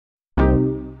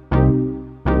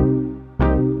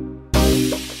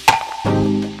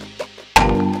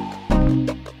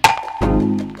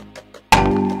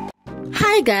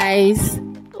Hi guys,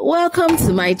 welcome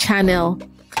to my channel.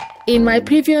 In my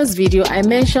previous video I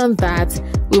mentioned that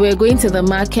we were going to the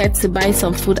market to buy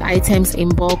some food items in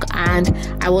bulk, and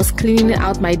I was cleaning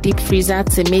out my deep freezer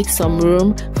to make some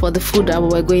room for the food that we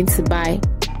were going to buy.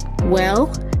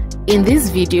 Well, in this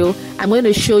video I'm going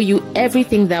to show you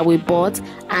everything that we bought,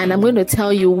 and I'm going to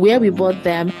tell you where we bought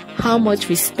them, how much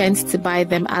we spent to buy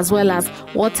them, as well as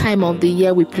what time of the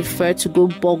year we prefer to go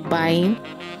bulk buying.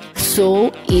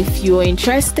 So if you're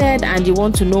interested and you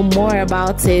want to know more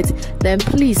about it, then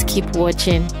please keep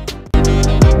watching.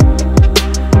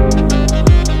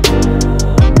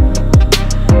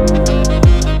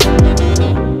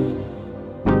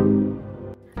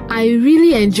 I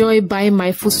really enjoy buying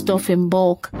my foodstuff in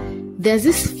bulk. There's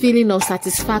this feeling of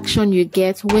satisfaction you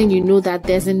get when you know that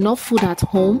there's enough food at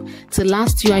home to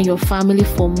last you and your family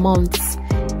for months.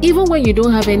 Even when you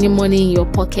don't have any money in your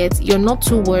pocket, you're not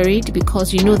too worried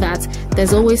because you know that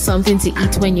there's always something to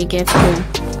eat when you get home.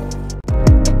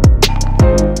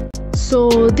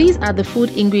 So these are the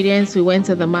food ingredients we went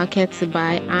to the market to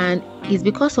buy, and it's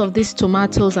because of these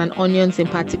tomatoes and onions in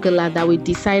particular that we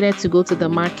decided to go to the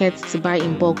market to buy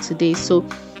in bulk today. So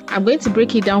I'm going to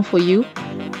break it down for you,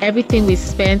 everything we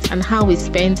spent and how we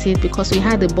spent it, because we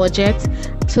had a budget,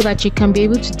 so that you can be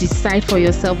able to decide for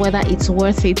yourself whether it's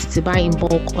worth it to buy in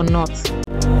bulk or not.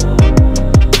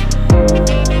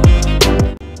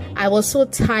 I was so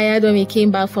tired when we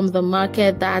came back from the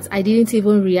market that I didn't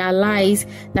even realize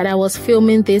that I was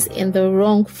filming this in the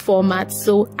wrong format.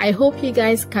 So I hope you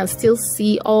guys can still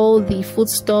see all the food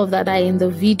stuff that are in the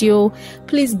video.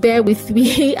 Please bear with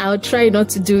me. I'll try not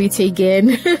to do it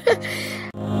again.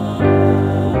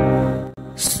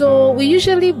 So we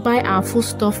usually buy our food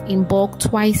stuff in bulk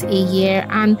twice a year,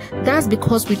 and that's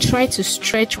because we try to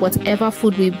stretch whatever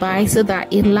food we buy so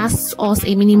that it lasts us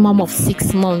a minimum of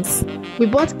 6 months. We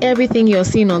bought everything you're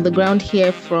seeing on the ground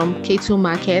here from Ketu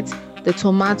Market. The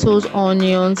tomatoes,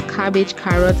 onions, cabbage,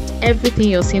 carrots, everything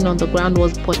you're seeing on the ground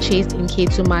was purchased in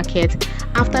Ketu Market.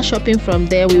 After shopping from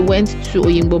there, we went to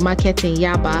Oyingbo Market in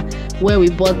Yaba, where we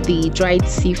bought the dried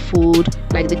seafood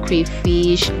like the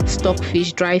crayfish,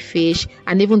 stockfish, dry fish,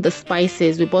 and even the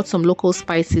spices. We bought some local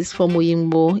spices from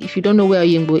Oyingbo. If you don't know where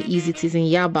Oyingbo is, it is in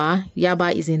Yaba.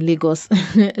 Yaba is in Lagos.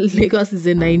 Lagos is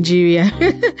in Nigeria.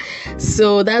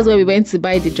 So that's where we went to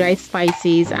buy the dried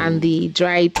spices and the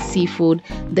dried seafood.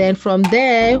 Then from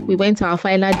there, we went to our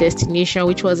final destination,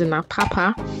 which was in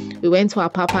Apapa. We went to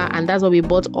Apapa, and that's where we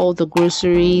bought all the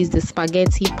groceries, the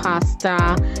spaghetti,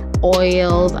 pasta,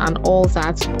 oils, and all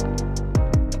that.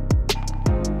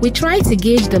 We try to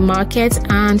gauge the market,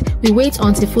 and we wait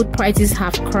until food prices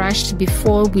have crashed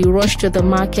before we rush to the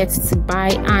market to buy.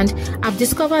 And I've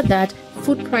discovered that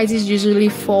food prices usually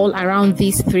fall around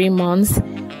these 3 months.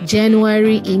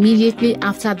 January, immediately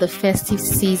after the festive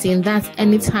season, that's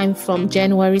anytime from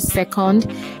January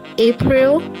 2nd.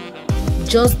 April,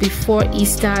 just before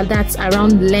Easter, that's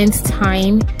around Lent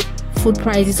time. Food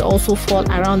prices also fall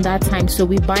around that time, so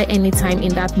we buy anytime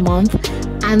in that month.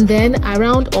 And then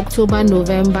around October,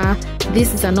 November,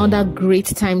 this is another great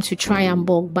time to try and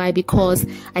bulk buy, because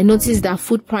I noticed that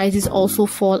food prices also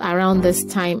fall around this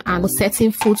time, and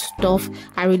certain food stuff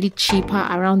are really cheaper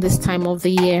around this time of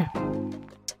the year.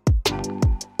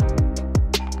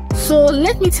 So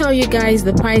let me tell you guys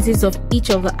the prices of each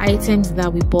of the items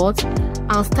that we bought.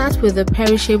 I'll start with the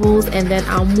perishables and then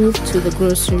I'll move to the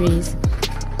groceries.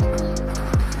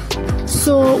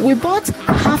 So we bought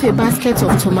half a basket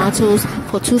of tomatoes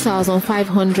for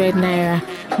 2,500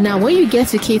 naira. Now when you get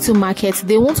to Ketu Market,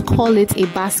 they won't call it a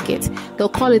basket, they'll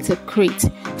call it a crate.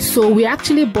 So we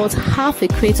actually bought half a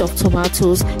crate of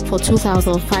tomatoes for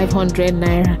 2,500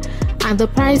 naira. And the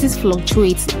prices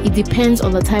fluctuate. It depends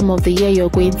on the time of the year you're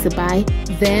going to buy.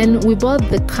 Then we bought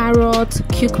the carrots,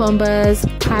 cucumbers,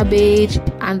 cabbage,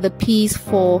 and the peas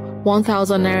for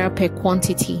 1,000 naira per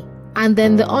quantity. And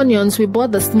then the onions, we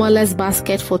bought the smallest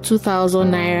basket for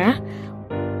 2,000 naira.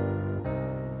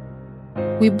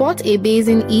 We bought a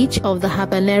basin each of the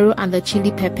habanero and the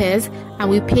chili peppers, and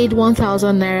we paid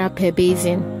 1,000 naira per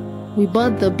basin. We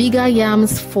bought the bigger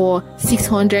yams for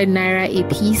 600 naira a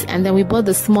piece, and then we bought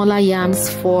the smaller yams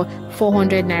for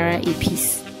 400 naira a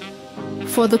piece.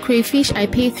 For the crayfish, I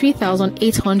paid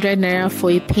 3,800 naira for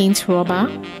a paint rubber.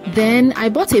 Then I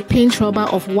bought a paint rubber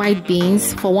of white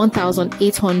beans for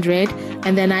 1,800,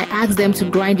 and then I asked them to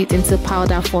grind it into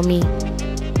powder for me.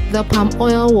 The palm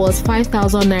oil was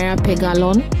 5,000 naira per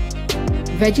gallon.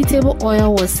 Vegetable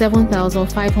oil was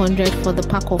 7,500 for the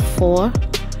pack of 4.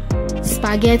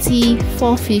 Spaghetti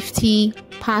 450,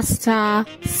 pasta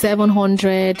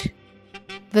 700,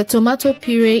 The tomato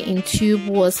puree in tube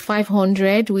was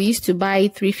 500. We used to buy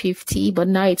it 350, but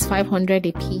now it's 500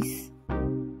 a piece.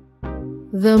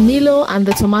 The Milo and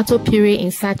the tomato puree in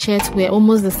sachets were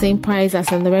almost the same price as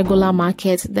in the regular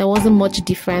market. There wasn't much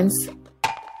difference.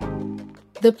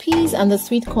 The peas and the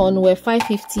sweet corn were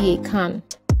 550 a can.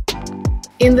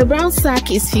 In the brown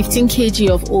sack is 15 kg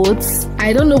of oats.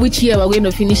 I don't know which year we're going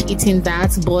to finish eating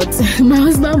that, but my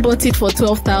husband bought it for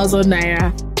 12,000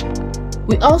 naira.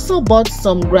 We also bought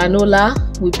some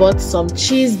granola, we bought some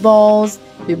cheese balls,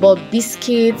 we bought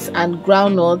biscuits and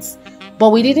groundnuts,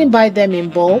 but we didn't buy them in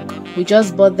bulk. We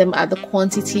just bought them at the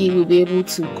quantity we'll be able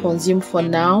to consume for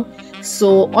now.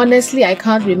 So honestly, I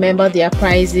can't remember their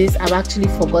prices. I've actually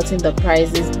forgotten the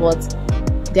prices, but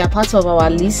they are part of our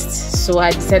list, so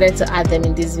I decided to add them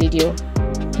in this video.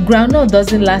 Groundnut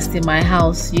doesn't last in my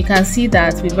house. You can see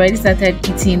that we've already started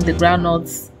eating the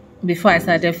groundnuts before I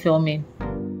started filming.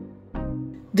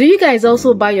 Do you guys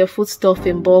also buy your foodstuff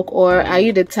in bulk, or are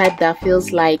you the type that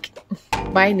feels like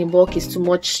buying in bulk is too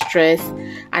much stress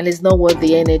and it's not worth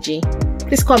the energy?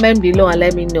 Please comment below and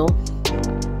let me know.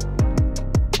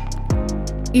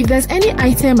 If there's any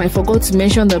item I forgot to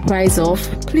mention the price of,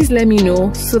 please let me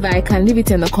know so that I can leave it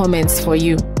in the comments for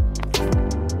you.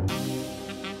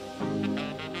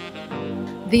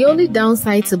 The only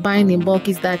downside to buying in bulk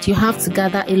is that you have to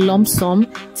gather a lump sum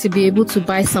to be able to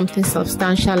buy something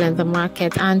substantial in the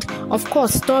market. And of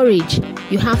course, storage.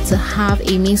 You have to have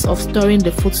a means of storing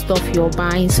the foodstuff you're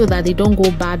buying so that they don't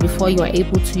go bad before you are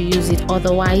able to use it.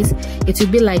 Otherwise, it will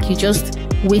be like you just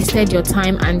wasted your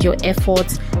time and your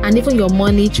effort and even your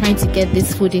money trying to get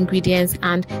these food ingredients,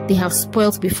 and they have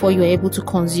spoiled before you're able to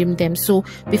consume them. So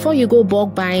before you go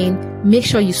bulk buying, make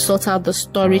sure you sort out the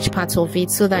storage part of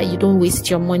it so that you don't waste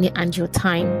your money and your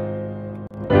time.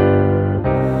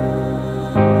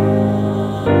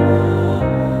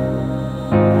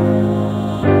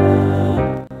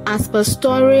 As per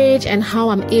storage and how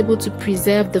I'm able to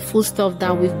preserve the food stuff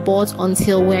that we've bought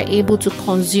until we're able to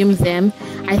consume them,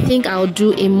 I think I'll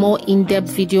do a more in-depth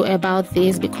video about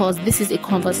this, because this is a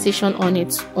conversation on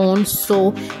its own.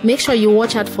 So make sure you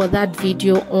watch out for that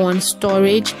video on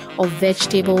storage of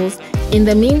vegetables. In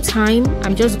the meantime,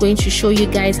 I'm just going to show you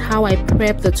guys how I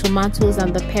prep the tomatoes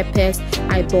and the peppers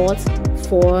I bought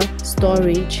for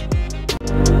storage.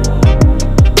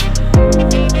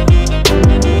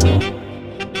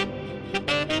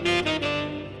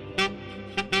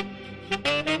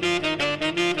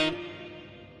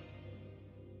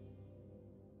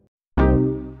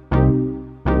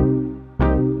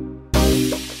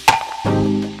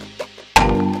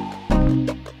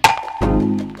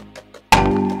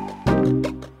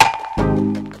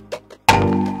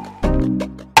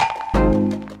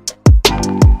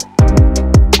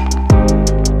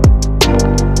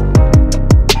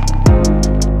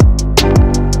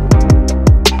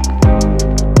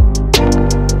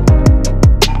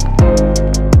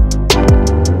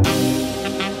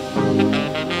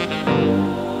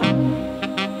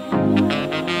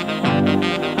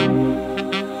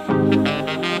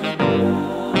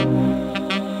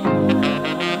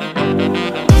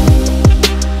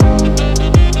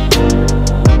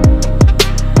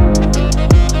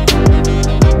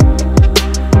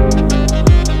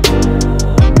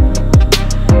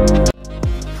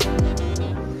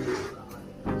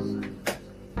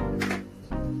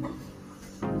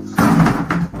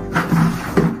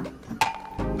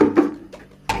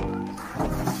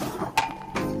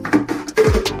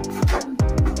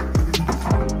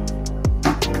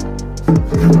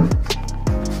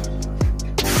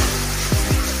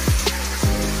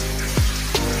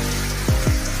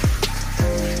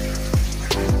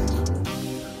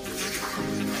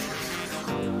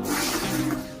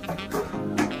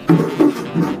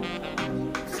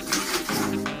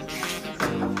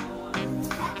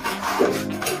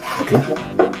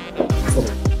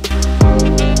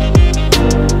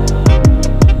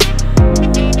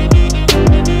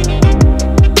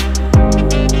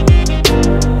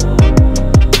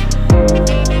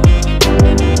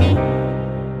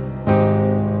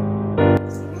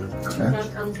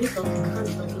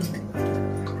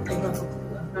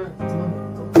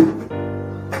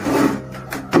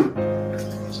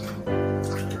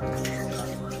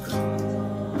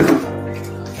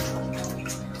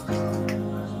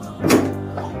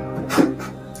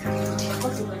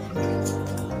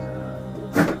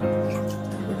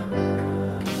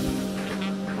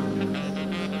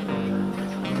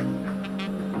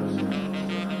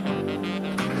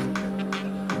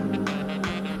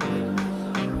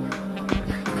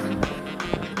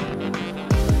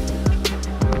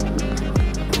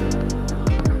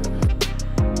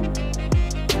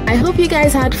 I hope you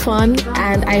guys had fun,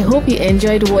 and I hope you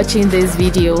enjoyed watching this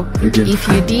video. If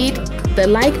you did, the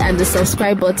like and the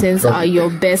subscribe buttons are your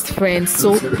best friends,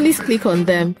 so please click on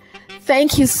them.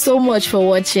 Thank you so much for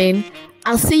watching.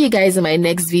 I'll see you guys in my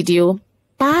next video.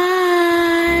 Bye.